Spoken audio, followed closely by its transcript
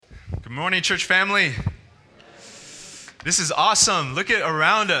Good morning, church family. This is awesome. Look at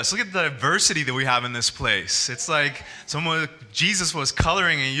around us. Look at the diversity that we have in this place. It's like Jesus was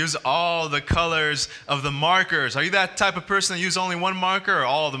coloring and used all the colors of the markers. Are you that type of person that uses only one marker or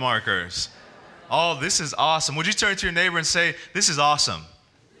all the markers? Oh, this is awesome. Would you turn to your neighbor and say, "This is awesome"?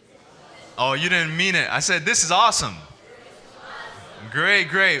 Oh, you didn't mean it. I said, "This is awesome."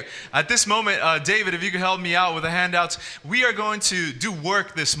 Great. At this moment, David, if you could help me out with the handouts, we are going to do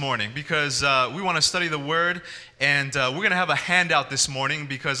work this morning because we want to study the Word, and we're going to have a handout this morning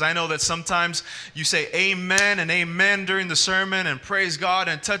because I know that sometimes you say amen and amen during the sermon and praise God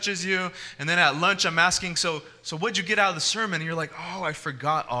and it touches you, and then at lunch I'm asking, so what'd you get out of the sermon? And you're like, oh, I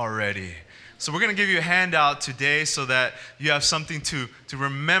forgot already. So we're going to give you a handout today so that you have something to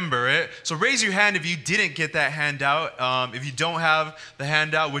remember it. So raise your hand if you didn't get that handout. If you don't have the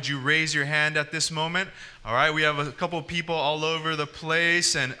handout, would you raise your hand at this moment? All right, we have a couple of people all over the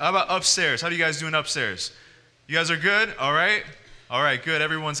place. And how about upstairs? How are you guys doing upstairs? You guys are good? All right, good.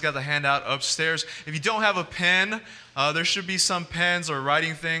 Everyone's got the handout upstairs. If you don't have a pen, there should be some pens or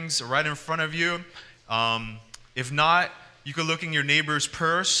writing things right in front of you. If not, you could look in your neighbor's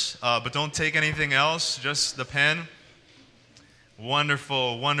purse, but don't take anything else, just the pen.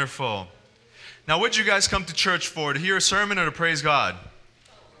 Wonderful. Now, what did you guys come to church for? To hear a sermon or to praise God?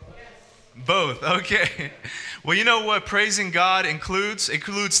 Both, okay. Well, you know what praising God includes? It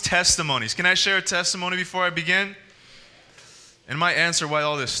includes testimonies. Can I share a testimony before I begin? And my answer why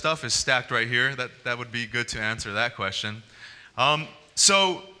all this stuff is stacked right here, that would be good to answer that question.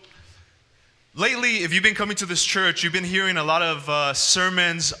 Lately, if you've been coming to this church, you've been hearing a lot of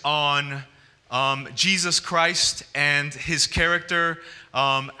sermons on Jesus Christ and His character,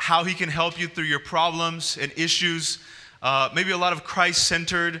 how He can help you through your problems and issues, maybe a lot of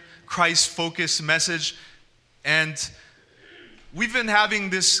Christ-centered, Christ-focused message. And we've been having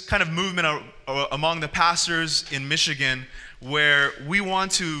this kind of movement among the pastors in Michigan where we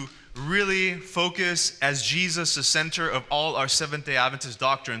want to really focus as Jesus the center of all our Seventh-day Adventist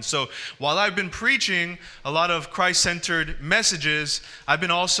doctrine. So while I've been preaching a lot of Christ-centered messages, I've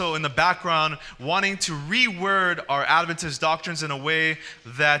been also in the background wanting to reword our Adventist doctrines in a way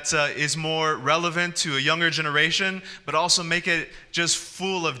that is more relevant to a younger generation, but also make it just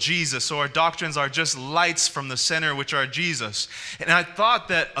full of Jesus. So our doctrines are just lights from the center, which are Jesus. And I thought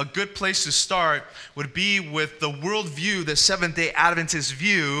that a good place to start would be with the worldview, the Seventh-day Adventist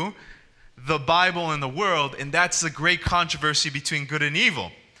view, the Bible and the world, and that's the great controversy between good and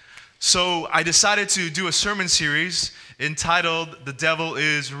evil. So I decided to do a sermon series entitled "The Devil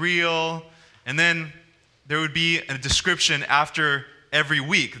is Real," and then there would be a description after every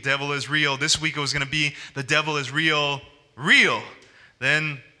week. The devil is real. This week it was going to be "The devil is real.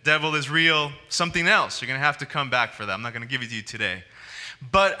 Then devil is real, something else. You're going to have to come back for that. I'm not going to give it to you today.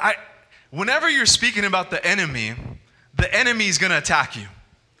 But whenever you're speaking about the enemy is going to attack you.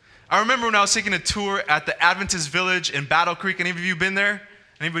 I remember when I was taking a tour at the Adventist Village in Battle Creek. Any of you been there?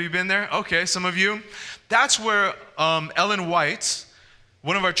 Anybody been there? Okay, some of you. That's where Ellen White,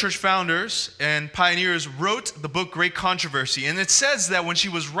 one of our church founders and pioneers, wrote the book Great Controversy. And it says that when she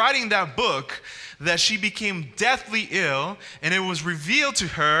was writing that book, that she became deathly ill, and it was revealed to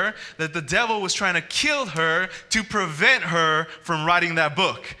her that the devil was trying to kill her to prevent her from writing that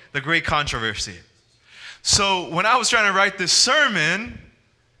book, The Great Controversy. So when I was trying to write this sermon,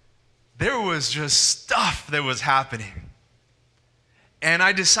 there was just stuff that was happening. And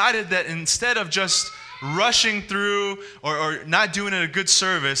I decided that instead of just rushing through or not doing it a good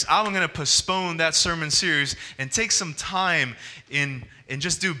service, I'm going to postpone that sermon series and take some time and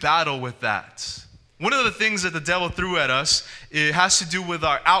just do battle with that. One of the things that the devil threw at us, it has to do with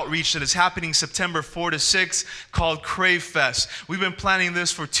our outreach that is happening September 4 to 6 called Crave Fest. We've been planning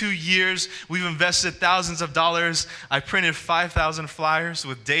this for 2 years. We've invested thousands of dollars. I printed 5,000 flyers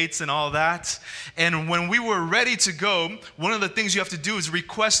with dates and all that. And when we were ready to go, one of the things you have to do is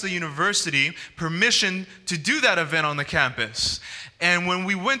request the university permission to do that event on the campus. And when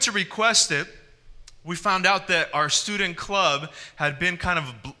we went to request it, we found out that our student club had been kind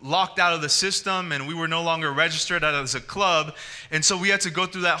of locked out of the system and we were no longer registered as a club. And so we had to go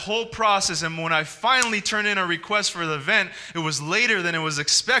through that whole process. And when I finally turned in a request for the event, it was later than it was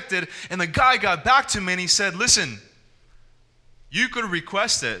expected. And the guy got back to me and he said, "Listen, you could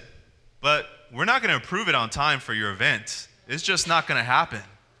request it, but we're not going to approve it on time for your event. It's just not going to happen."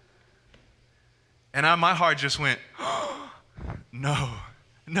 And my heart just went, oh,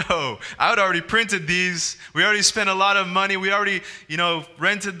 No, I had already printed these. We already spent a lot of money. We already,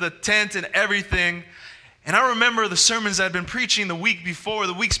 rented the tent and everything. And I remember the sermons I'd been preaching the weeks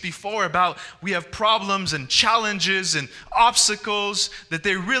before about we have problems and challenges and obstacles, that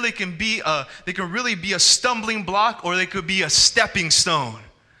they can really be a stumbling block, or they could be a stepping stone.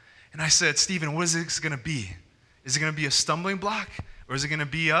 And I said, Stephen, what is this going to be? Is it going to be a stumbling block, or is it going to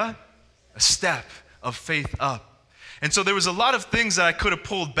be a step of faith up? And so there was a lot of things that I could have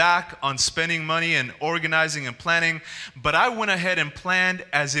pulled back on spending money and organizing and planning, but I went ahead and planned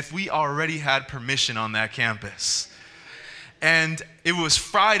as if we already had permission on that campus. And it was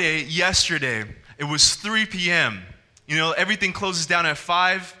Friday yesterday. It was 3 p.m. You know, everything closes down at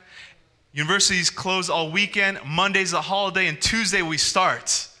 5. Universities close all weekend. Monday's a holiday, and Tuesday we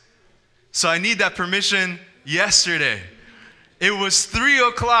start. So I need that permission yesterday. It was 3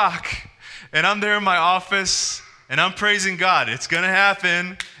 o'clock, and I'm there in my office, and I'm praising God. It's going to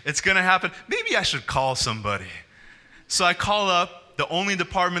happen. It's going to happen. Maybe I should call somebody. So I call up the only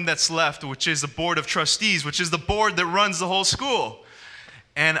department that's left, which is the board of trustees, which is the board that runs the whole school.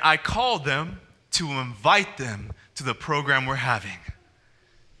 And I called them to invite them to the program we're having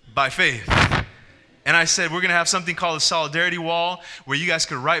by faith. And I said, we're going to have something called a solidarity wall, where you guys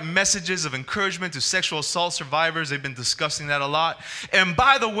could write messages of encouragement to sexual assault survivors. They've been discussing that a lot. And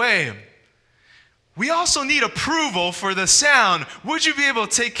by the way, we also need approval for the sound. Would you be able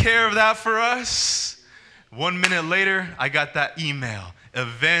to take care of that for us? 1 minute later, I got that email.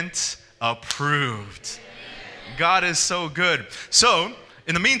 Event approved. God is so good. So,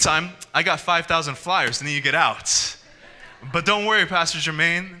 in the meantime, I got 5,000 flyers that need to get out. But don't worry, Pastor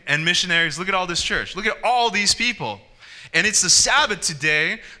Jermaine and missionaries, look at all this church. Look at all these people. And it's the Sabbath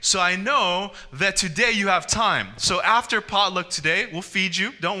today, so I know that today you have time. So after potluck today, we'll feed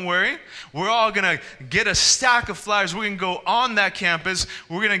you. Don't worry. We're all going to get a stack of flyers. We're going to go on that campus.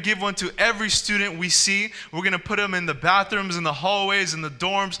 We're going to give one to every student we see. We're going to put them in the bathrooms, in the hallways, in the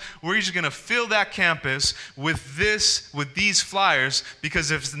dorms. We're just going to fill that campus with these flyers,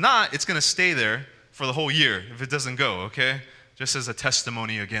 because if it's not, it's going to stay there for the whole year if it doesn't go, okay? Just as a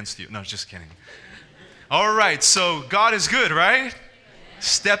testimony against you. No, just kidding. All right, so God is good, right?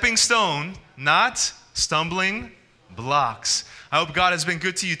 Stepping stone, not stumbling blocks. I hope God has been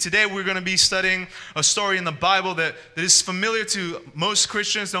good to you. Today we're going to be studying a story in the Bible that is familiar to most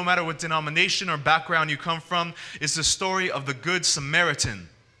Christians, no matter what denomination or background you come from. It's the story of the Good Samaritan.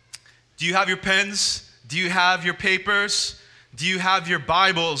 Do you have your pens? Do you have your papers? Do you have your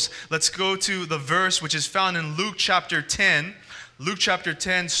Bibles? Let's go to the verse which is found in Luke chapter 10. Luke chapter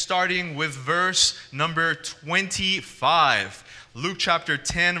 10, starting with verse number 25. Luke chapter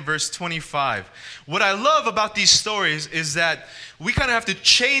 10, verse 25. What I love about these stories is that we kind of have to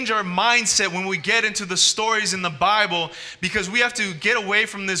change our mindset when we get into the stories in the Bible, because we have to get away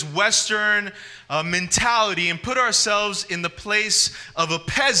from this Western mentality and put ourselves in the place of a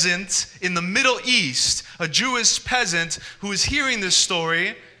peasant in the Middle East, a Jewish peasant who is hearing this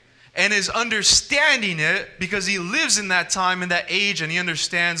story and is understanding it because he lives in that time, in that age, and he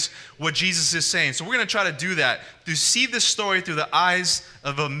understands what Jesus is saying. So we're going to try to do that, to see this story through the eyes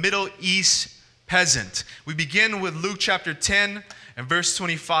of a Middle East peasant. We begin with Luke chapter 10 and verse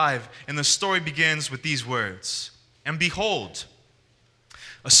 25, and the story begins with these words. And behold,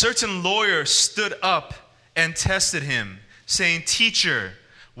 a certain lawyer stood up and tested him, saying, Teacher,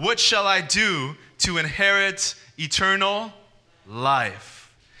 what shall I do to inherit eternal life?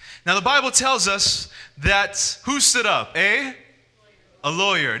 Now the Bible tells us that who stood up? A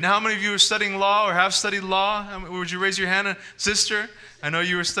lawyer. Now how many of you are studying law or have studied law? Would you raise your hand, sister? I know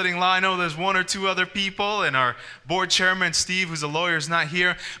you were studying law. I know there's one or two other people, and our board chairman, Steve, who's a lawyer, is not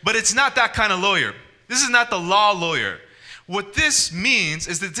here. But it's not that kind of lawyer. This is not the law lawyer. What this means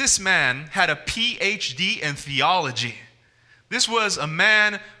is that this man had a PhD in theology. This was a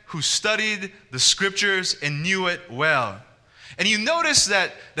man who studied the scriptures and knew it well. And you notice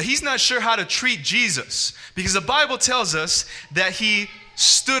that he's not sure how to treat Jesus, because the Bible tells us that he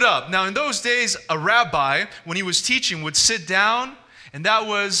stood up. Now, in those days, a rabbi, when he was teaching, would sit down, and that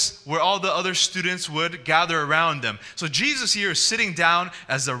was where all the other students would gather around them. So Jesus here is sitting down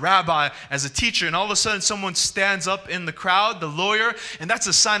as a rabbi, as a teacher, and all of a sudden someone stands up in the crowd, the lawyer, and that's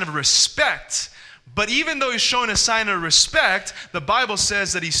a sign of respect. But even though he's showing a sign of respect, the Bible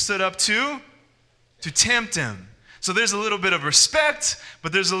says that he stood up to tempt him. So there's a little bit of respect,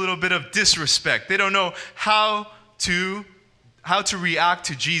 but there's a little bit of disrespect. They don't know how to react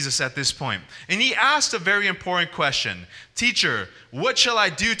to Jesus at this point. And he asked a very important question. Teacher, what shall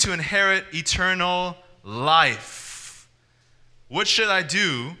I do to inherit eternal life? What should I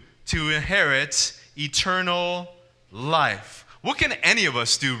do to inherit eternal life? What can any of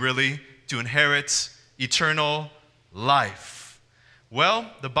us do, really, to inherit eternal life?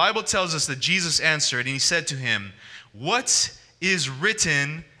 Well, the Bible tells us that Jesus answered, and he said to him, "What is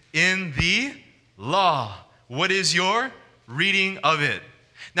written in the law? What is your reading of it?"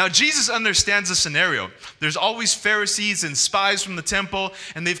 Now, Jesus understands the scenario. There's always Pharisees and spies from the temple,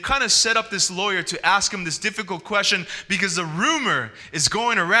 and they've kind of set up this lawyer to ask him this difficult question because the rumor is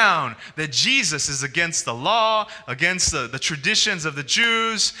going around that Jesus is against the law, against the traditions of the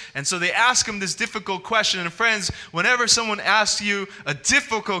Jews. And so they ask him this difficult question. And friends, whenever someone asks you a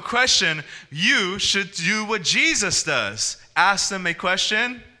difficult question, you should do what Jesus does. Ask them a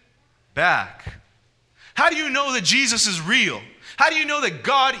question back. How do you know that Jesus is real? How do you know that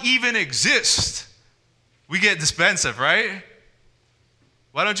God even exists? We get defensive, right?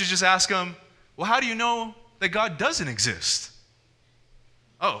 Why don't you just ask them, well, how do you know that God doesn't exist?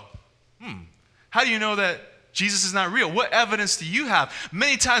 How do you know that Jesus is not real? What evidence do you have?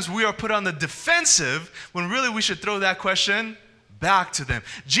 Many times we are put on the defensive when really we should throw that question back to them.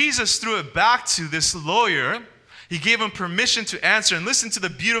 Jesus threw it back to this lawyer. He gave him permission to answer, and listen to the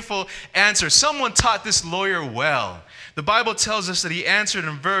beautiful answer. Someone taught this lawyer well. The Bible tells us that he answered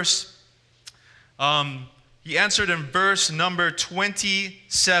in verse number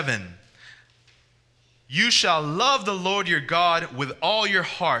 27. "You shall love the Lord your God with all your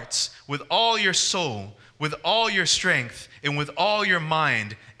heart, with all your soul, with all your strength, and with all your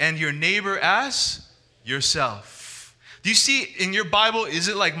mind, and your neighbor as yourself." Do you see in your Bible, is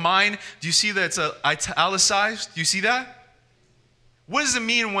it like mine? Do you see that it's italicized? Do you see that? What does it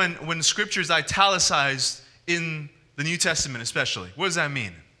mean when scripture is italicized in the New Testament especially? What does that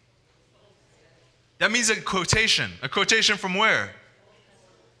mean? That means a quotation. A quotation from where?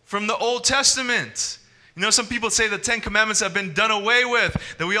 From the Old Testament. You know, some people say the 10 Commandments have been done away with,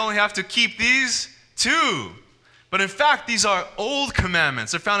 that we only have to keep these 2. But in fact, these are old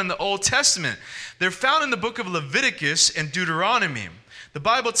commandments. They're found in the Old Testament. They're found in the book of Leviticus and Deuteronomy. The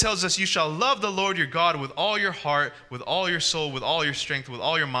Bible tells us, "You shall love the Lord your God with all your heart, with all your soul, with all your strength, with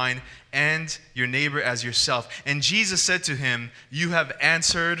all your mind, and your neighbor as yourself." And Jesus said to him, "You have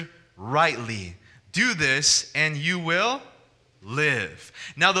answered rightly. Do this, and you will live."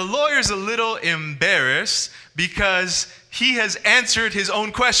 Now, the lawyer's a little embarrassed because he has answered his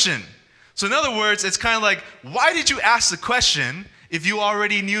own question. So in other words, it's kind of like, why did you ask the question if you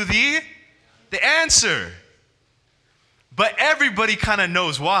already knew the answer? But everybody kind of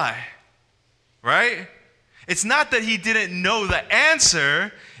knows why, right? It's not that he didn't know the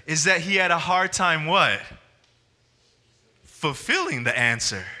answer, is that he had a hard time what? Fulfilling the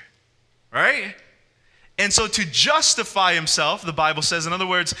answer, right? And so to justify himself, the Bible says, in other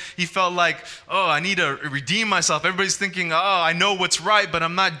words, he felt like, I need to redeem myself. Everybody's thinking, I know what's right, but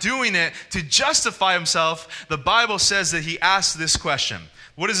I'm not doing it. To justify himself, the Bible says that he asked this question.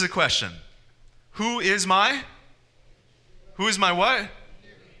 What is the question? Who is my what?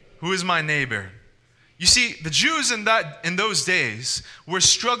 Who is my neighbor? You see, the Jews in those days were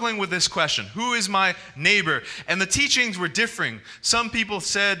struggling with this question. Who is my neighbor? And the teachings were differing. Some people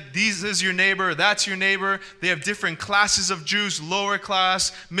said, this is your neighbor, that's your neighbor. They have different classes of Jews, lower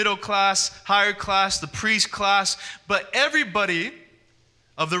class, middle class, higher class, the priest class. But everybody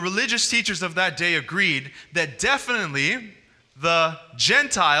of the religious teachers of that day agreed that definitely the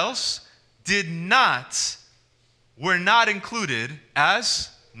Gentiles were not included as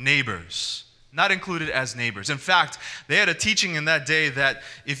neighbors. Not included as neighbors. In fact, they had a teaching in that day that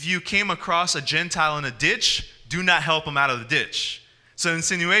if you came across a Gentile in a ditch, do not help him out of the ditch. So the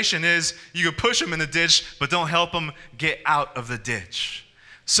insinuation is you could push him in the ditch, but don't help him get out of the ditch.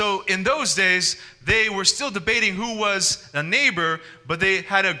 So in those days, they were still debating who was a neighbor, but they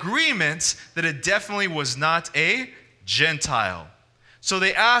had agreement that it definitely was not a Gentile. So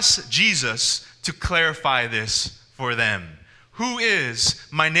they asked Jesus to clarify this for them. Who is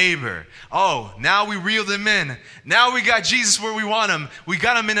my neighbor? Oh, now we reeled him in. Now we got Jesus where we want him. We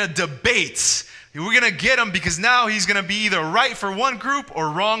got him in a debate. We're going to get him because now he's going to be either right for one group or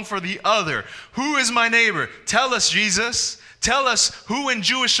wrong for the other. Who is my neighbor? Tell us, Jesus. Tell us who in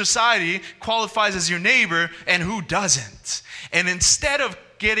Jewish society qualifies as your neighbor and who doesn't. And instead of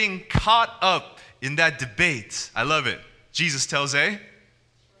getting caught up in that debate, I love it. Jesus tells the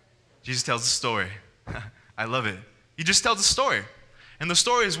story. I love it. He just tells a story. And the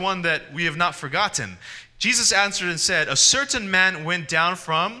story is one that we have not forgotten. Jesus answered and said, "A certain man went down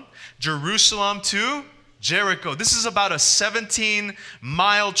from Jerusalem to Jericho." This is about a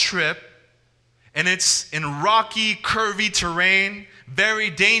 17-mile trip. And it's in rocky, curvy terrain,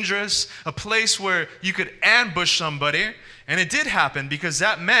 very dangerous, a place where you could ambush somebody. And it did happen because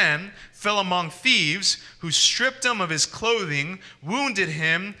that man fell among thieves who stripped him of his clothing, wounded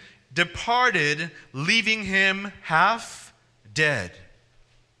him, departed, leaving him half dead.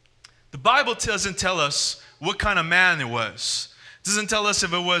 The Bible doesn't tell us what kind of man it was. It doesn't tell us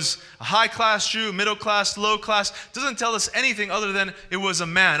if it was a high-class Jew, middle-class, low-class. It doesn't tell us anything other than it was a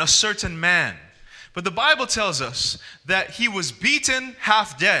man, a certain man. But the Bible tells us that he was beaten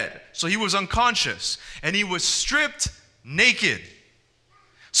half dead. So he was unconscious. And he was stripped naked.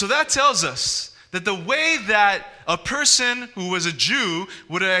 So that tells us that the way that a person who was a Jew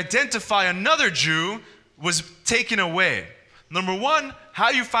would identify another Jew was taken away. Number one, how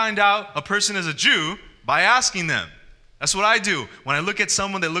do you find out a person is a Jew? By asking them. That's what I do. When I look at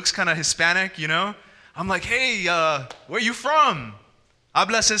someone that looks kind of Hispanic, I'm like, hey, where are you from?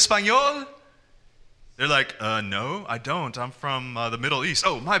 ¿Hablas español? They're like, no, I don't. I'm from the Middle East.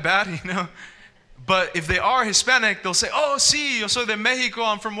 Oh, my bad, But if they are Hispanic, they'll say, oh, sí, yo soy de Mexico,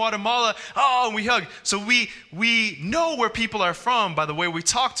 I'm from Guatemala. Oh, and we hug. So we know where people are from by the way we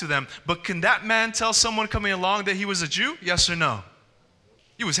talk to them. But can that man tell someone coming along that he was a Jew? Yes or no?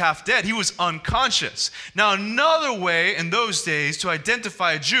 He was half dead. He was unconscious. Now, another way in those days to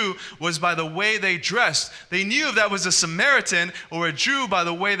identify a Jew was by the way they dressed. They knew if that was a Samaritan or a Jew by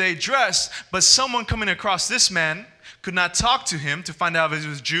the way they dressed, but someone coming across this man could not talk to him to find out if he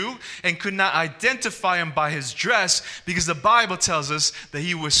was a Jew and could not identify him by his dress because the Bible tells us that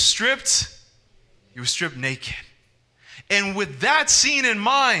he was stripped naked. And with that scene in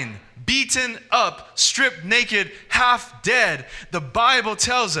mind, beaten up, stripped naked, half dead, the Bible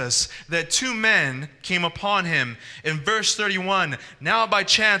tells us that two men came upon him. In verse 31, now by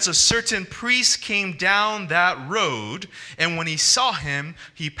chance a certain priest came down that road, and when he saw him,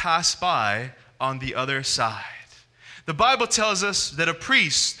 he passed by on the other side. The Bible tells us that a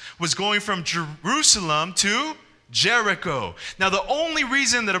priest was going from Jerusalem to Jericho. Now, the only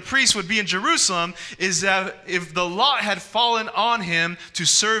reason that a priest would be in Jerusalem is that if the lot had fallen on him to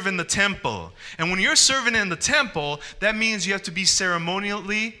serve in the temple. And when you're serving in the temple, that means you have to be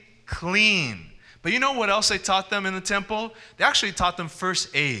ceremonially clean. But you know what else they taught them in the temple? They actually taught them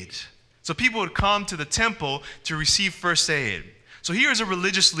first aid. So people would come to the temple to receive first aid. So here's a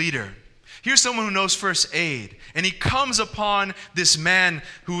religious leader. Here's someone who knows first aid. And he comes upon this man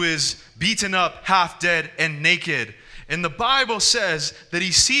who is beaten up, half dead, and naked. And the Bible says that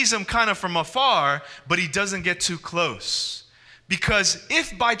he sees him kind of from afar, but he doesn't get too close. Because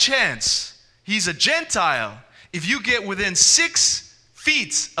if by chance he's a Gentile, if you get within 6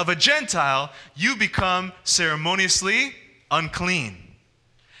 feet of a Gentile, you become ceremoniously unclean.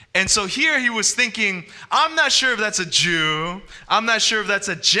 And so here he was thinking, I'm not sure if that's a Jew, I'm not sure if that's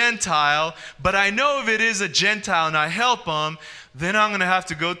a Gentile, but I know if it is a Gentile and I help him, then I'm going to have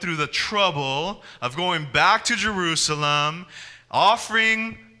to go through the trouble of going back to Jerusalem,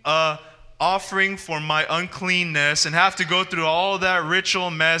 offering for my uncleanness, and have to go through all that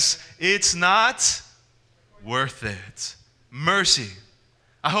ritual mess. It's not worth it. Mercy.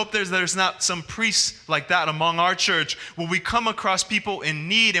 I hope there's not some priests like that among our church where we come across people in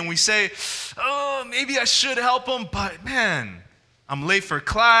need and we say, oh, maybe I should help them, but man, I'm late for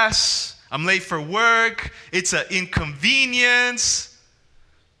class, I'm late for work, it's an inconvenience.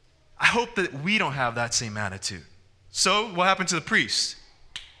 I hope that we don't have that same attitude. So what happened to the priest?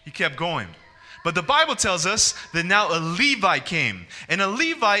 He kept going. But the Bible tells us that now a Levite came. And a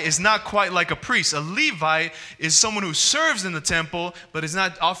Levite is not quite like a priest. A Levite is someone who serves in the temple, but is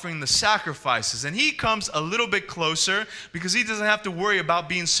not offering the sacrifices. And he comes a little bit closer because he doesn't have to worry about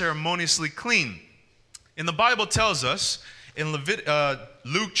being ceremoniously clean. And the Bible tells us in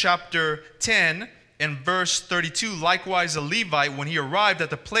Luke chapter 10 and verse 32, likewise a Levite, when he arrived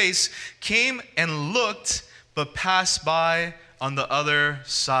at the place, came and looked, but passed by on the other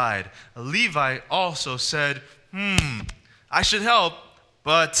side. A Levite also said, I should help,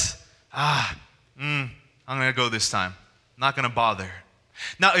 but I'm going to go this time. I'm not going to bother.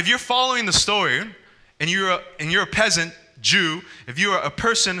 Now, if you're following the story and you're a peasant Jew, if you're a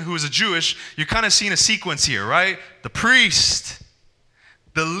person who is a Jewish, you're kind of seeing a sequence here, right? The priest,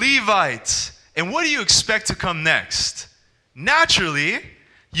 the Levite, and what do you expect to come next? Naturally,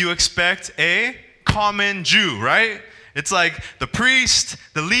 you expect a common Jew, right? It's like the priest,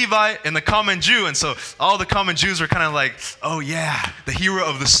 the Levite, and the common Jew. And so all the common Jews are kind of like, oh yeah, the hero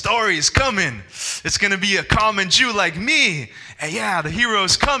of the story is coming. It's going to be a common Jew like me. And yeah, the hero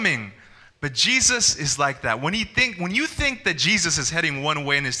is coming. But Jesus is like that. When you think that Jesus is heading one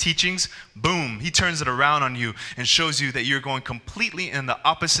way in his teachings, boom, he turns it around on you and shows you that you're going completely in the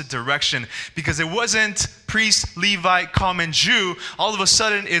opposite direction. Because it wasn't priest, Levite, common Jew. All of a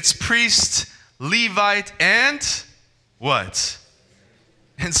sudden, it's priest, Levite, and what?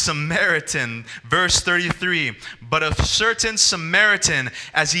 and Samaritan. Verse 33, but a certain Samaritan,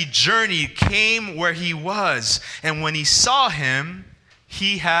 as he journeyed, came where he was. And when he saw him,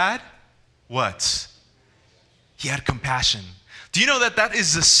 he had what? He had compassion. Do you know that that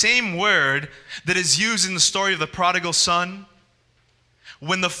is the same word that is used in the story of the prodigal son?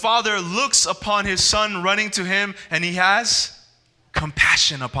 When the father looks upon his son running to him and he has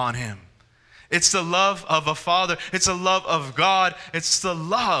compassion upon him. It's the love of a father. It's the love of God. It's the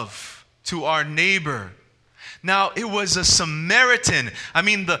love to our neighbor. Now, it was a Samaritan. I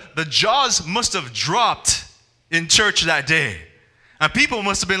mean, the jaws must have dropped in church that day. And people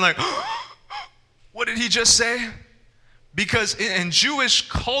must have been like, what did he just say? Because in Jewish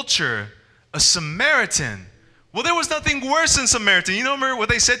culture, a Samaritan, well, there was nothing worse than Samaritan. You know, remember what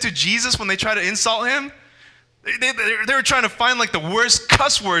they said to Jesus when they tried to insult him? They were trying to find like the worst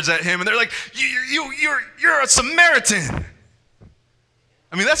cuss words at him, and they're like, you're a Samaritan.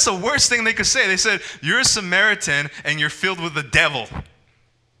 I mean, that's the worst thing they could say. They said, you're a Samaritan and you're filled with the devil.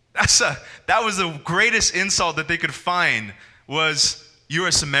 That was the greatest insult that they could find, was you're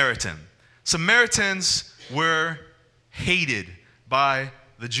a Samaritan. Samaritans were hated by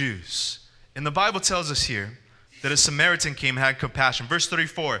the Jews. And the Bible tells us here that a Samaritan came and had compassion. Verse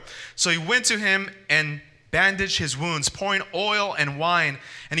 34, so he went to him and bandaged his wounds, pouring oil and wine,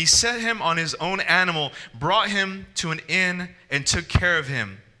 and he set him on his own animal, brought him to an inn, and took care of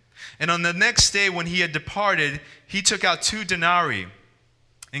him. And on the next day when he had departed, he took out 2 denarii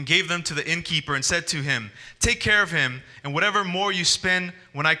and gave them to the innkeeper and said to him, take care of him, and whatever more you spend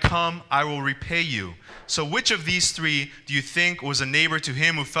when I come, I will repay you. So which of these 3 do you think was a neighbor to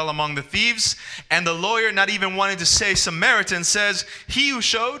him who fell among the thieves? And the lawyer, not even wanting to say Samaritan, says, he who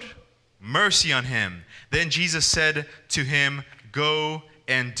showed mercy on him. Then Jesus said to him, go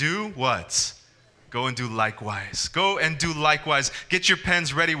and do what? Go and do likewise. Go and do likewise. Get your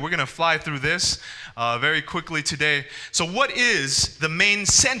pens ready. We're going to fly through this very quickly today. So what is the main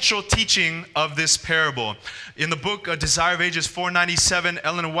central teaching of this parable? In the book Desire of Ages 497,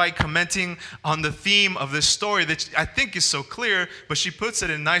 Ellen White, commenting on the theme of this story that I think is so clear, but she puts it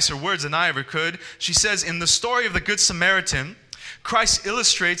in nicer words than I ever could. She says, in the story of the Good Samaritan, Christ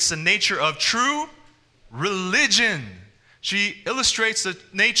illustrates the nature of true religion. She illustrates the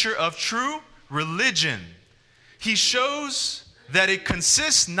nature of true religion. He shows that it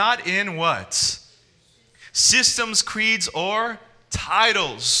consists not in what? Systems, creeds, or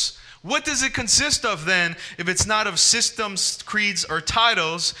titles. What does it consist of then if it's not of systems, creeds, or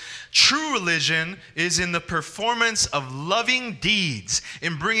titles? True religion is in the performance of loving deeds,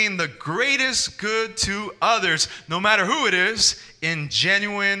 in bringing the greatest good to others, no matter who it is, in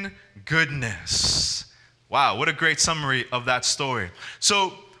genuine goodness. Wow, what a great summary of that story.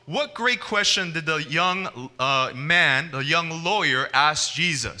 So, what great question did the young man, the young lawyer, ask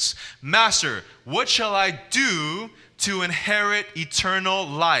Jesus? Master, what shall I do to inherit eternal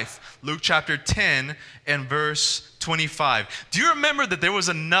life? Luke chapter 10 and verse 25. Do you remember that there was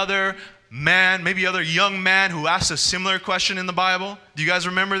another man, maybe other young man, who asked a similar question in the Bible? Do you guys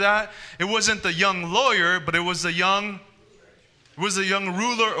remember that? It wasn't the young lawyer, but it was the young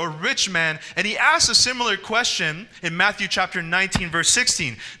ruler or rich man, and he asked a similar question in Matthew chapter 19 verse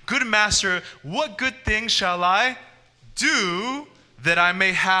 16. Good master, what good thing shall I do that I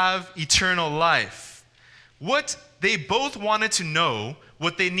may have eternal life? What they both wanted to know,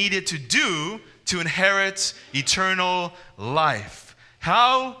 what they needed to do to inherit eternal life.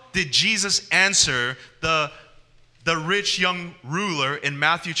 How did Jesus answer the rich young ruler in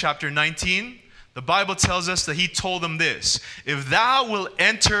Matthew chapter 19? The Bible tells us that he told them this: if thou wilt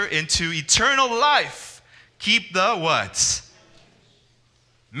enter into eternal life, keep the what?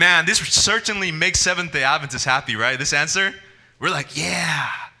 Man, this certainly makes Seventh-day Adventists happy, right? This answer? We're like,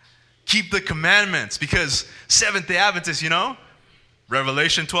 yeah, keep the commandments. Because Seventh-day Adventists, you know,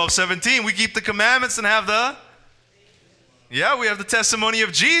 Revelation 12:17, we keep the commandments and have the... Yeah, we have the testimony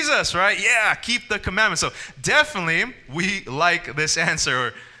of Jesus, right? Yeah, keep the commandments. So definitely we like this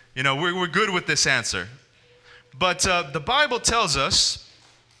answer. You know, we're good with this answer. But the Bible tells us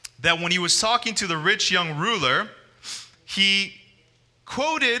that when he was talking to the rich young ruler, he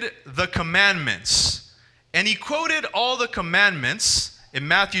quoted the commandments. And he quoted all the commandments in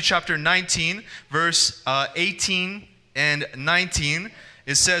Matthew chapter 19, verse 18 and 19.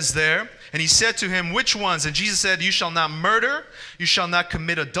 It says there, and he said to him, which ones? And Jesus said, you shall not murder, you shall not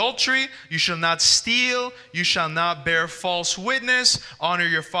commit adultery, you shall not steal, you shall not bear false witness, honor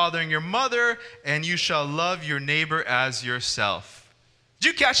your father and your mother, and you shall love your neighbor as yourself. Did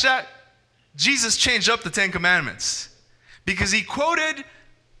you catch that? Jesus changed up the 10 commandments because he quoted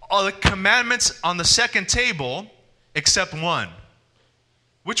all the commandments on the second table except one.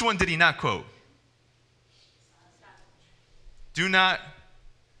 Which one did he not quote? Do not,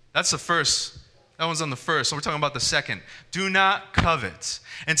 that's the first. That one's on the first, so we're talking about the second. Do not covet.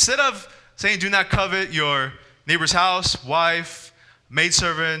 Instead of saying do not covet your neighbor's house, wife,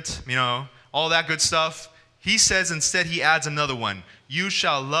 maidservant, all that good stuff, he says instead, he adds another one. You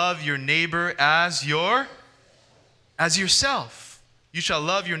shall love your neighbor as yourself. You shall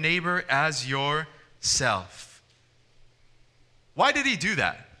love your neighbor as yourself. Why did he do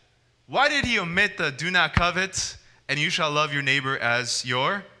that? Why did he omit the do not covet and you shall love your neighbor as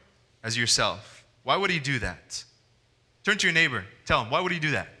yourself? Why would he do that? Turn to your neighbor. Tell him, why would he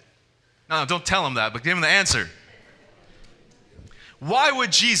do that? No, don't tell him that, but give him the answer. Why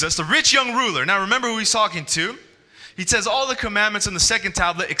would Jesus, the rich young ruler, now remember who he's talking to. He says all the commandments in the second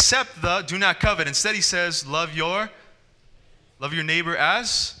tablet except the do not covet. Instead he says love your neighbor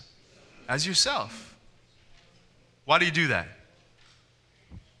as yourself. Why do you do that?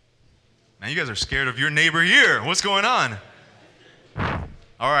 Now you guys are scared of your neighbor here. What's going on?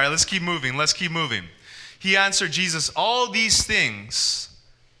 All right, let's keep moving. He answered Jesus, all these things,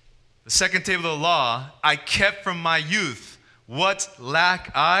 the second table of the law, I kept from my youth. What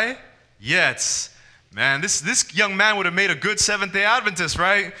lack I yet? Man, this young man would have made a good Seventh-day Adventist,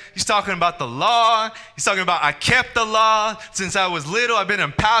 right? He's talking about the law. He's talking about I kept the law since I was little. I've been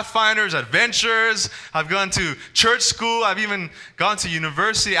in Pathfinders, Adventures. I've gone to church school. I've even gone to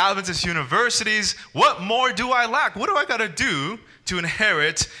university, Adventist universities. What more do I lack? What do I got to do to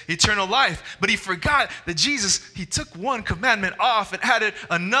inherit eternal life? But he forgot that Jesus, he took one commandment off and added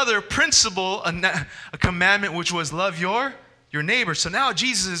another principle, a commandment which was love your neighbor. So now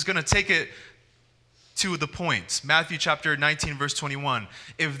Jesus is going to take it to the point. Matthew chapter 19, verse 21.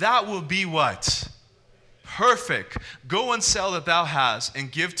 If that will be what? Perfect. Go and sell that thou hast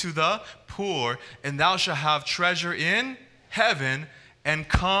and give to the poor, and thou shalt have treasure in heaven, and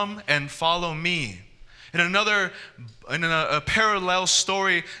come and follow me. In a parallel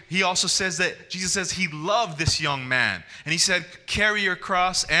story, he also says that Jesus says he loved this young man. And he said, carry your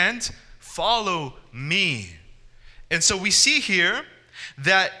cross and follow me. And so we see here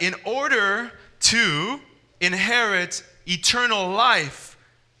that in order to inherit eternal life,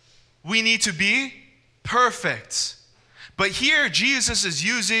 we need to be perfect. But here Jesus is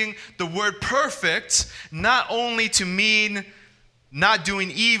using the word perfect not only to mean not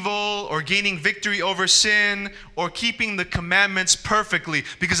doing evil or gaining victory over sin or keeping the commandments perfectly,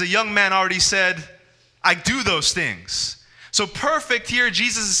 because a young man already said, I do those things. So perfect here,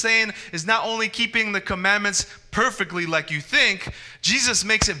 Jesus is saying, is not only keeping the commandments perfectly like you think. Jesus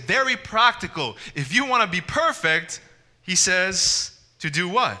makes it very practical. If you want to be perfect, he says to do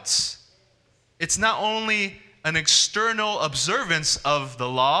what? It's not only an external observance of the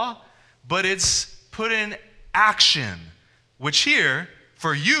law, but it's put in action, which here,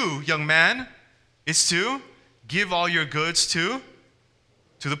 for you, young man, is to give all your goods to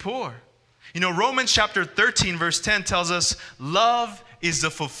the poor. Romans chapter 13, verse 10 tells us, love is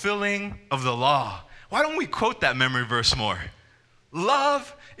the fulfilling of the law. Why don't we quote that memory verse more?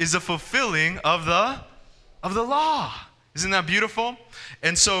 Love is the fulfilling of the law. Isn't that beautiful?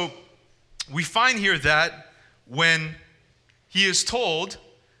 And so we find here that when he is told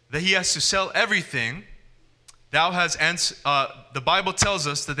that he has to sell everything, the Bible tells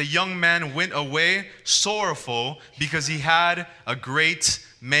us that the young man went away sorrowful because he had a great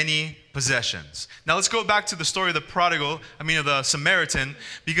many possessions. Now let's go back to the story of the Samaritan,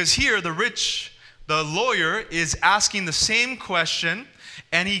 because here the lawyer is asking the same question,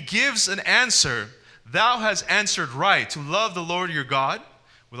 and he gives an answer. Thou hast answered right, to love the Lord your God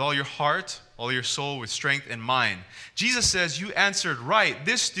with all your heart, all your soul, with strength and mind. Jesus says, you answered right,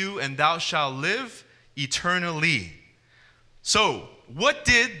 this do, and thou shalt live eternally. So, what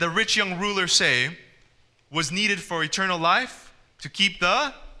did the rich young ruler say was needed for eternal life? To keep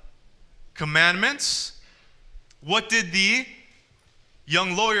the commandments. What did the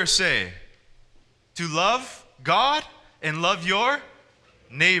young lawyer say? To love God and love your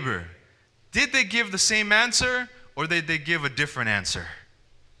neighbor. Did they give the same answer, or did they give a different answer?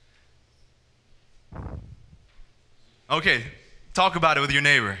 Okay, talk about it with your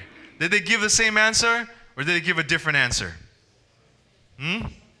neighbor. Did they give the same answer, or did they give a different answer?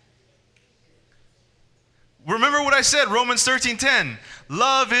 Remember what I said, Romans 13:10.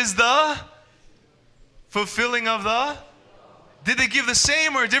 Love is the fulfilling of the... Did they give the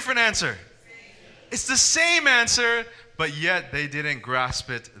same or a different answer? It's the same answer, but yet they didn't grasp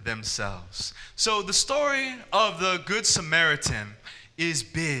it themselves. So the story of the Good Samaritan is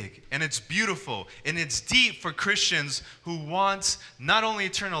big, and it's beautiful, and it's deep for Christians who want not only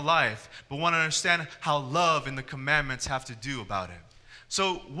eternal life, but want to understand how love and the commandments have to do about it.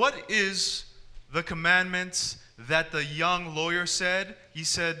 So what is the commandments that the young lawyer said? He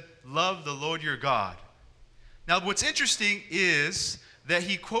said, love the Lord your God. Now what's interesting is that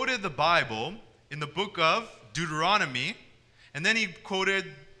he quoted the Bible in the book of Deuteronomy, and then he quoted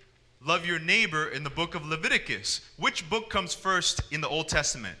love your neighbor in the book of Leviticus. Which book comes first in the Old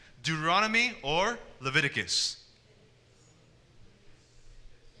Testament? Deuteronomy or Leviticus?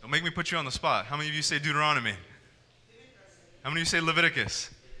 Don't make me put you on the spot. How many of you say Deuteronomy? How many of you say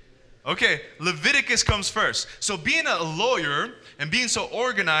Leviticus? Okay, Leviticus comes first. So being a lawyer and being so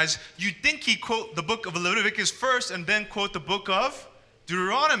organized, you'd think he'd quote the book of Leviticus first and then quote the book of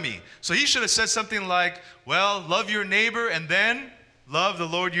Deuteronomy. So he should have said something like, well, love your neighbor and then love the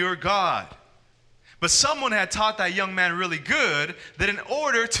Lord your God. But someone had taught that young man really good that in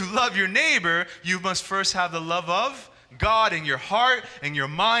order to love your neighbor, you must first have the love of God in your heart, in your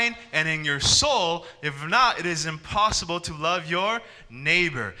mind, and in your soul. If not, it is impossible to love your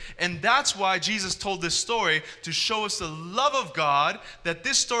neighbor. And that's why Jesus told this story, to show us the love of God, that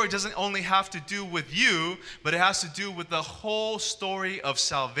this story doesn't only have to do with you, but it has to do with the whole story of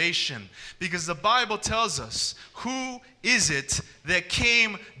salvation. Because the Bible tells us, who is it that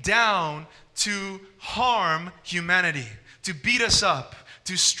came down to harm humanity, to beat us up,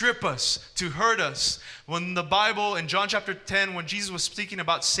 to strip us, to hurt us? When the Bible, in John chapter 10, when Jesus was speaking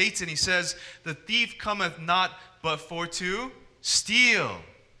about Satan, he says, the thief cometh not but for to steal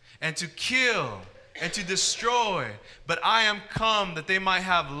and to kill and to destroy. But I am come that they might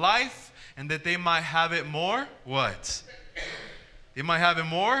have life and that they might have it more, what? They might have it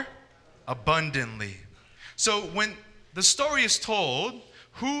more abundantly. So when the story is told,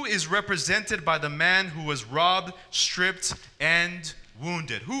 who is represented by the man who was robbed, stripped, and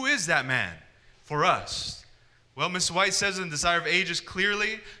wounded? Who is that man for us? Well, Ms. White says in Desire of Ages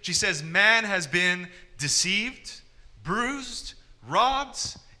clearly, she says, man has been deceived, bruised,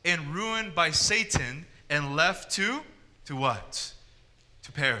 robbed, and ruined by Satan and left to what?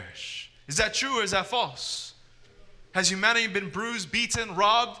 To perish. Is that true or is that false? Has humanity been bruised, beaten,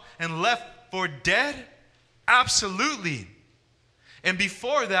 robbed, and left for dead? Absolutely. And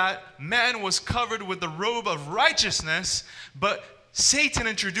before that, man was covered with the robe of righteousness, but Satan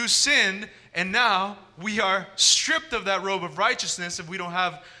introduced sin, and now we are stripped of that robe of righteousness if we don't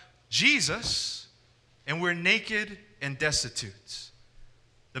have Jesus, and we're naked and destitute.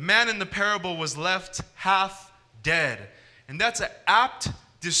 The man in the parable was left half dead, and that's an apt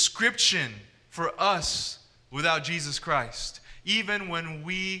description for us without Jesus Christ. Even when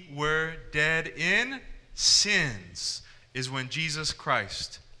we were dead in sins is when Jesus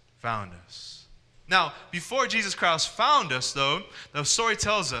Christ found us. Now, before Jesus Christ found us, though, the story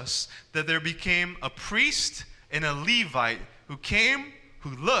tells us that there became a priest and a Levite who came,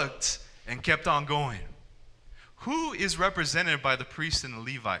 who looked, and kept on going. Who is represented by the priests and the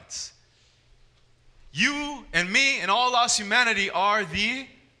Levites? You and me and all lost humanity are the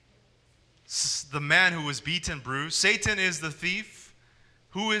man who was beaten, bruised. Satan is the thief.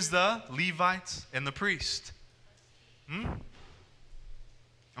 Who is the Levite and the priest?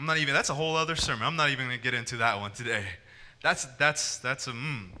 That's a whole other sermon. I'm not even going to get into that one today. Let's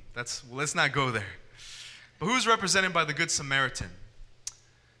not go there. But who's represented by the Good Samaritan?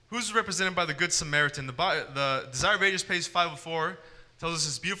 Who's represented by the Good Samaritan? The Desire of Ages, page 504, tells us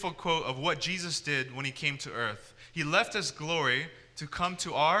this beautiful quote of what Jesus did when he came to earth. He left his glory to come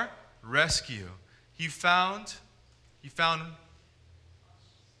to our rescue. He found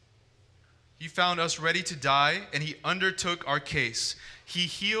us ready to die, and he undertook our case. He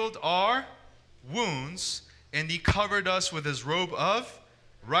healed our wounds, and he covered us with his robe of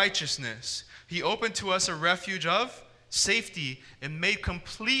righteousness. He opened to us a refuge of safety and made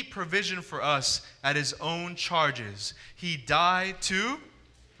complete provision for us at his own charges. He died to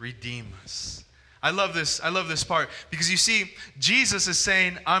redeem us. I love this part because you see, Jesus is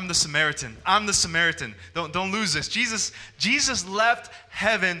saying, I'm the Samaritan. I'm the Samaritan. Don't lose this. Jesus left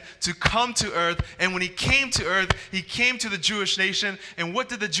heaven to come to earth, and when he came to earth, he came to the Jewish nation, and what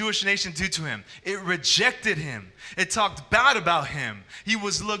did the Jewish nation do to him? It rejected him. It talked bad about him. He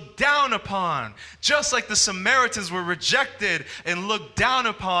was looked down upon, just like the Samaritans were rejected and looked down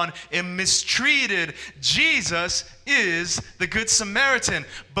upon and mistreated. Jesus is the Good Samaritan.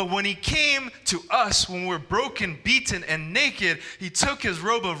 But when he came to us, when we're broken, beaten, and naked, he took his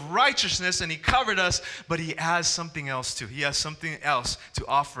robe of righteousness and he covered us, but he has something else too. He has something else to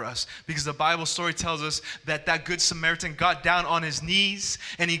offer us, because the Bible story tells us that Good Samaritan got down on his knees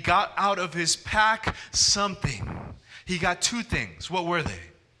and he got out of his pack something. He got two things. What were they?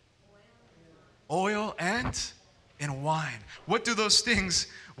 Oil and and wine. What do those things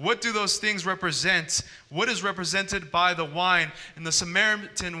represent? What is represented by the wine? And the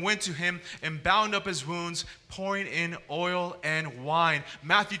Samaritan went to him and bound up his wounds, pouring in oil and wine.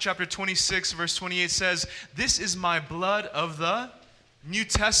 Matthew chapter 26, verse 28 says, "This is my blood of the New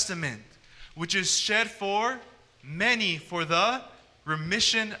Testament, which is shed for many for the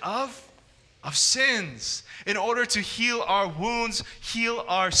remission of sins." In order to heal our wounds, heal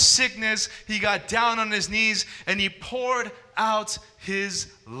our sickness, he got down on his knees and he poured out his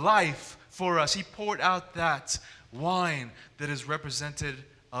life for us. He poured out that wine that is represented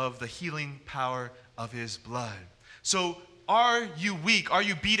of the healing power of his blood. So are you weak? Are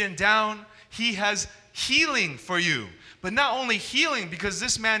you beaten down? He has healing for you. But not only healing, because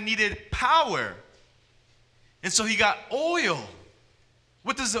this man needed power. And so he got oil.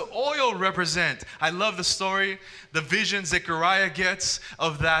 What does the oil represent? I love the story, the vision Zechariah gets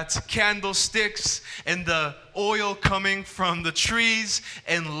of that candlesticks and the oil coming from the trees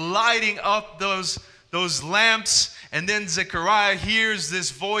and lighting up those lamps. And then Zechariah hears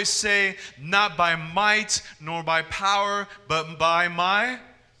this voice say, "Not by might nor by power, but by my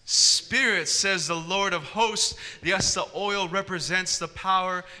Spirit, says the Lord of hosts." Yes, the oil represents the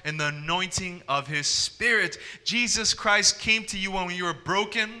power and the anointing of his Spirit. Jesus Christ came to you when you were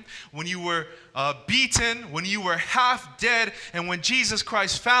broken, when you were beaten, when you were half dead. And when Jesus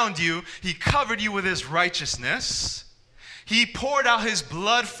Christ found you, he covered you with his righteousness. He poured out his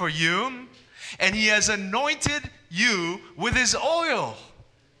blood for you. And he has anointed you with his oil,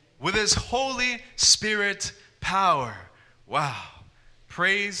 with his Holy Spirit power. Wow.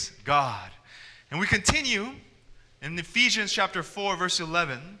 Praise God. And we continue in Ephesians chapter 4, verse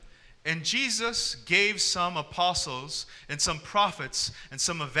 11. "And Jesus gave some apostles and some prophets and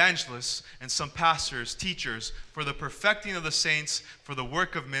some evangelists and some pastors, teachers, for the perfecting of the saints, for the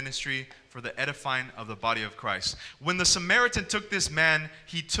work of ministry, for the edifying of the body of Christ." When the Samaritan took this man,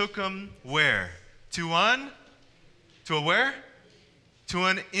 he took him where? To a where? To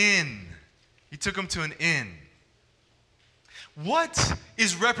an inn. He took him to an inn. What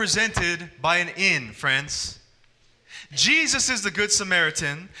is represented by an inn, friends? Jesus is the Good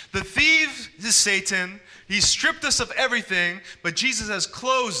Samaritan. The thief is Satan. He stripped us of everything, but Jesus has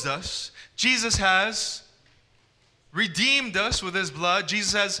clothed us. Jesus has redeemed us with his blood.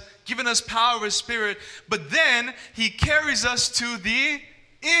 Jesus has given us power of his Spirit. But then he carries us to the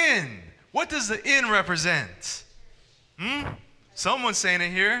inn. What does the inn represent? Someone's saying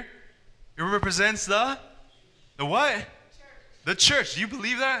it here. It represents the what? The church. Do you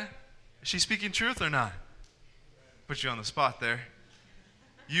believe that? Is she speaking truth or not? Put you on the spot there.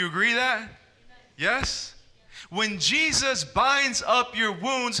 You agree that? Yes? When Jesus binds up your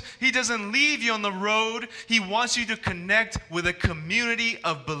wounds, he doesn't leave you on the road. He wants you to connect with a community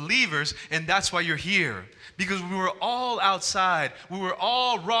of believers, and that's why you're here. Because we were all outside. We were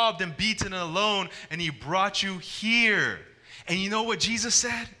all robbed and beaten and alone, and he brought you here. And you know what Jesus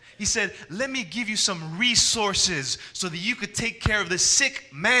said? He said, "Let me give you some resources so that you could take care of the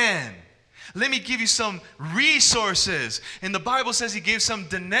sick man. Let me give you some resources." And the Bible says he gave some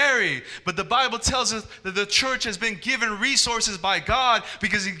denarii. But the Bible tells us that the church has been given resources by God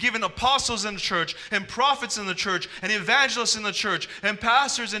because he's given apostles in the church and prophets in the church and evangelists in the church and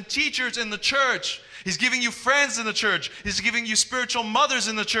pastors and teachers in the church. He's giving you friends in the church. He's giving you spiritual mothers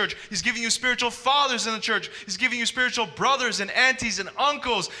in the church. He's giving you spiritual fathers in the church. He's giving you spiritual brothers and aunties and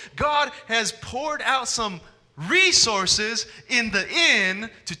uncles. God has poured out some resources in the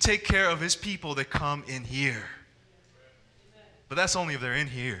inn to take care of his people that come in here. But that's only if they're in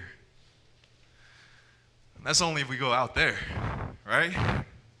here. That's only if we go out there, right?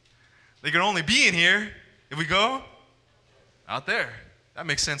 They can only be in here if we go out there. That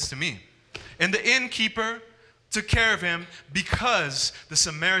makes sense to me. And the innkeeper took care of him because the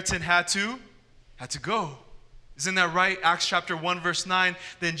Samaritan had to go. Isn't that right? Acts chapter 1, verse 9.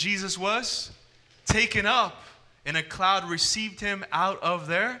 Then Jesus was taken up, and a cloud received him out of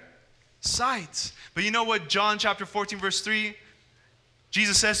their sight. But you know what? John chapter 14, verse 3,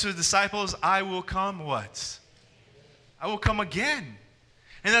 Jesus says to his disciples, "I will come" what? I will come again.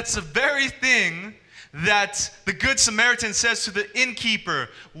 And that's the very thing that the Good Samaritan says to the innkeeper.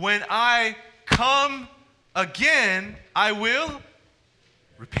 When I come again, I will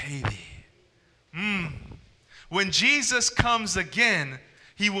repay thee. When Jesus comes again,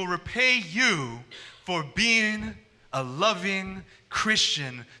 he will repay you for being a loving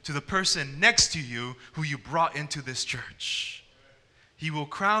Christian to the person next to you who you brought into this church. He will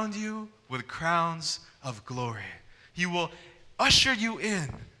crown you with crowns of glory. He will usher you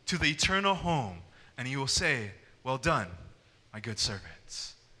in to the eternal home, and he will say, "Well done, my good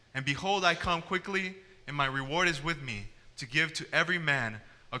servants. And behold, I come quickly, and my reward is with me, to give to every man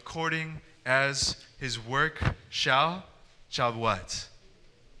according as his work shall what?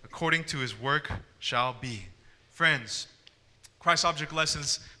 According to his work shall be. Friends, Christ Object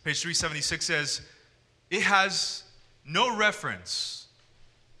Lessons, page 376 says, it has no reference.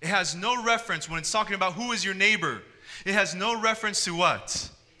 It has no reference when it's talking about who is your neighbor. It has no reference to what?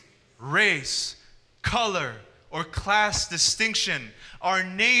 Race, color, or class distinction. Our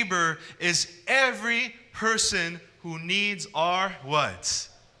neighbor is every person who needs our what?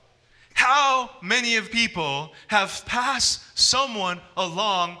 How many of people have passed someone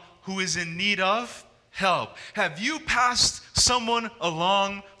along who is in need of help? Have you passed someone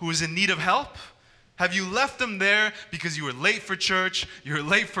along who is in need of help? Have you left them there because you were late for church, you're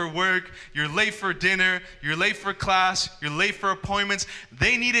late for work, you're late for dinner, you're late for class, you're late for appointments?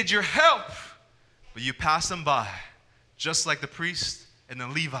 They needed your help, but you passed them by, just like the priests and the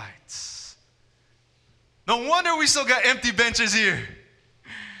Levites. No wonder we still got empty benches here,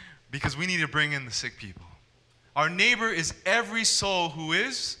 because we need to bring in the sick people. Our neighbor is every soul who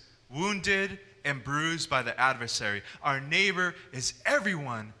is wounded and bruised by the adversary. Our neighbor is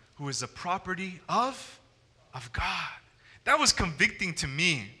everyone who is the property of God. That was convicting to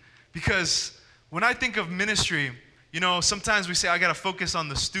me, because when I think of ministry, sometimes we say, I got to focus on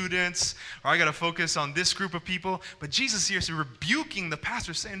the students, or I got to focus on this group of people. But Jesus here is rebuking the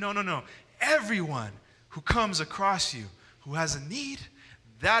pastor, saying, no. Everyone who comes across you, who has a need,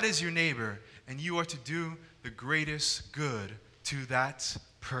 that is your neighbor, and you are to do the greatest good to that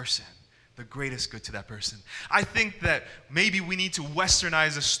person. The greatest good to that person. I think that maybe we need to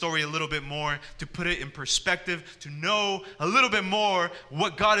westernize the story a little bit more, to put it in perspective, to know a little bit more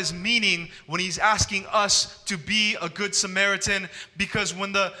what God is meaning when he's asking us to be a good Samaritan. Because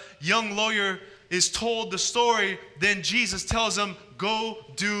when the young lawyer is told the story, then Jesus tells him, go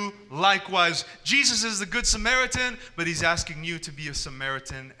do likewise. Jesus is the good Samaritan, but he's asking you to be a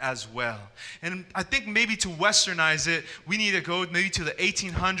Samaritan as well. And I think maybe to westernize it, we need to go maybe to the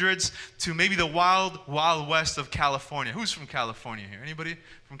 1800s, to maybe the wild, wild west of California. Who's from California here? Anybody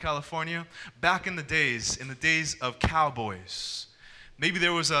from California? Back in the days of cowboys, maybe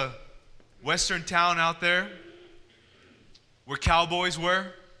there was a western town out there where cowboys were,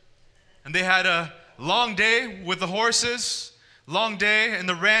 and they had a long day with the horses, long day in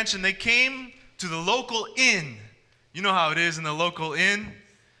the ranch, and they came to the local inn. You know how it is in the local inn.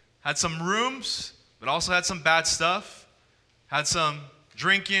 Had some rooms, but also had some bad stuff. Had some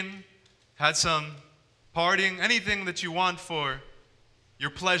drinking, had some partying, anything that you want for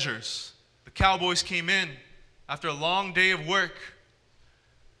your pleasures. The cowboys came in after a long day of work.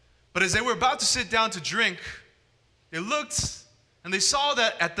 But as they were about to sit down to drink, they looked and they saw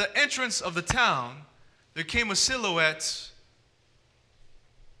that at the entrance of the town, there came a silhouette,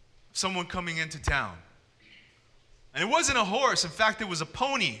 someone coming into town. And it wasn't a horse. In fact, it was a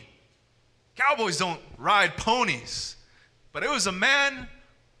pony. Cowboys don't ride ponies. But it was a man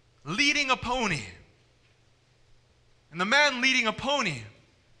leading a pony. And the man leading a pony,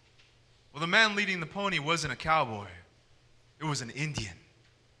 well, the man leading the pony wasn't a cowboy. It was an Indian.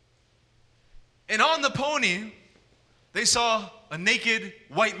 And on the pony, they saw a naked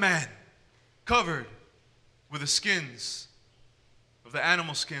white man covered with the skins of the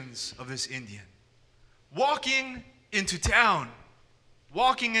animal skins of this Indian, walking into town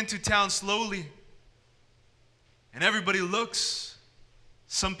slowly. And everybody looks.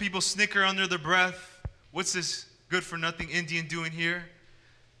 Some people snicker under their breath. What's this good-for-nothing Indian doing here?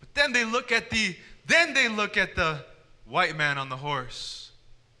 But then they look at the white man on the horse.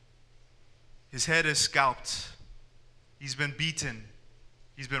 His head is scalped. He's been beaten.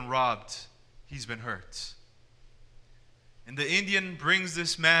 He's been robbed. He's been hurt. And the Indian brings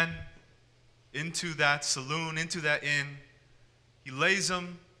this man into that saloon, into that inn. He lays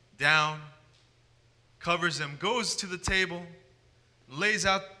him down, covers him, goes to the table, lays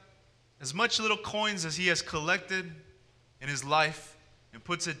out as much little coins as he has collected in his life and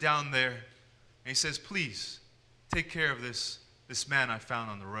puts it down there. And he says, please, take care of this man I found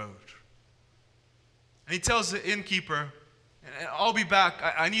on the road. And he tells the innkeeper, I'll be back.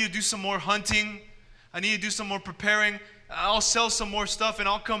 I need to do some more hunting. I need to do some more preparing. I'll sell some more stuff and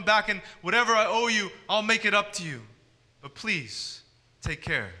I'll come back, and whatever I owe you, I'll make it up to you. But please, take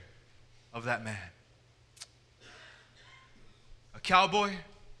care of that man. A cowboy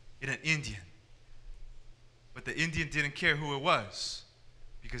and an Indian. But the Indian didn't care who it was,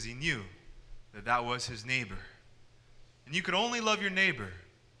 because he knew that was his neighbor. And you could only love your neighbor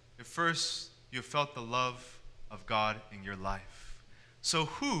if first you felt the love of God in your life. So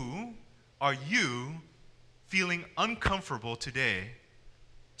who are you feeling uncomfortable today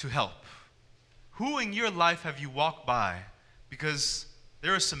to help? Who in your life have you walked by because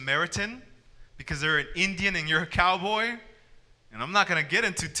they're a Samaritan, because they're an Indian and you're a cowboy? And I'm not going to get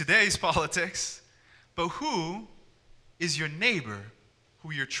into today's politics, but who is your neighbor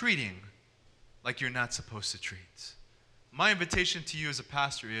who you're treating like you're not supposed to treat? My invitation to you as a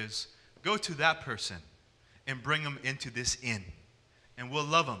pastor is go to that person and bring them into this inn. And we'll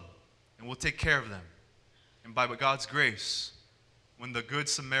love them and we'll take care of them. And by God's grace, when the good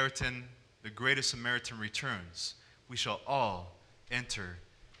Samaritan, the greatest Samaritan returns, we shall all enter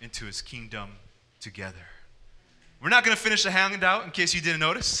into his kingdom together. We're not going to finish the handout in case you didn't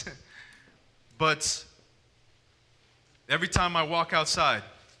notice. But every time I walk outside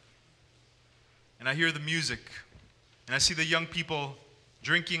and I hear the music and I see the young people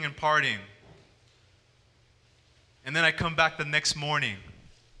drinking and partying, and then I come back the next morning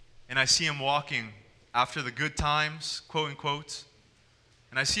and I see them walking after the good times, quote unquote,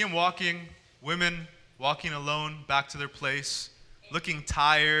 and I see them walking, women walking alone back to their place, looking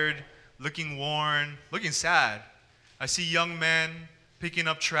tired, looking worn, looking sad. I see young men picking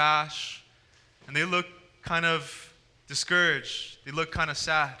up trash, and they look kind of discouraged. They look kind of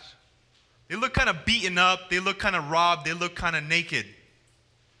sad. They look kind of beaten up. They look kind of robbed. They look kind of naked.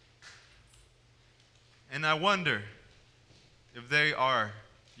 And I wonder if they are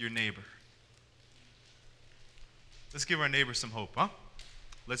your neighbor. Let's give our neighbor some hope, huh?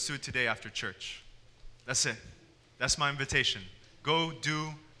 Let's do it today after church. That's it. That's my invitation. Go do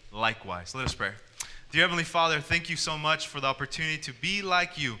likewise. Let us pray. Dear Heavenly Father, thank you so much for the opportunity to be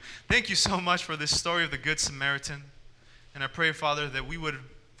like you. Thank you so much for this story of the Good Samaritan. And I pray, Father, that we would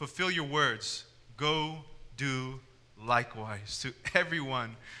fulfill your words. Go do likewise to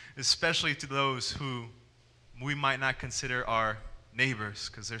everyone, especially to those who we might not consider our neighbors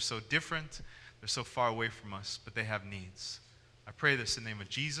because they're so different, they're so far away from us, but they have needs. I pray this in the name of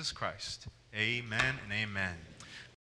Jesus Christ. Amen and amen.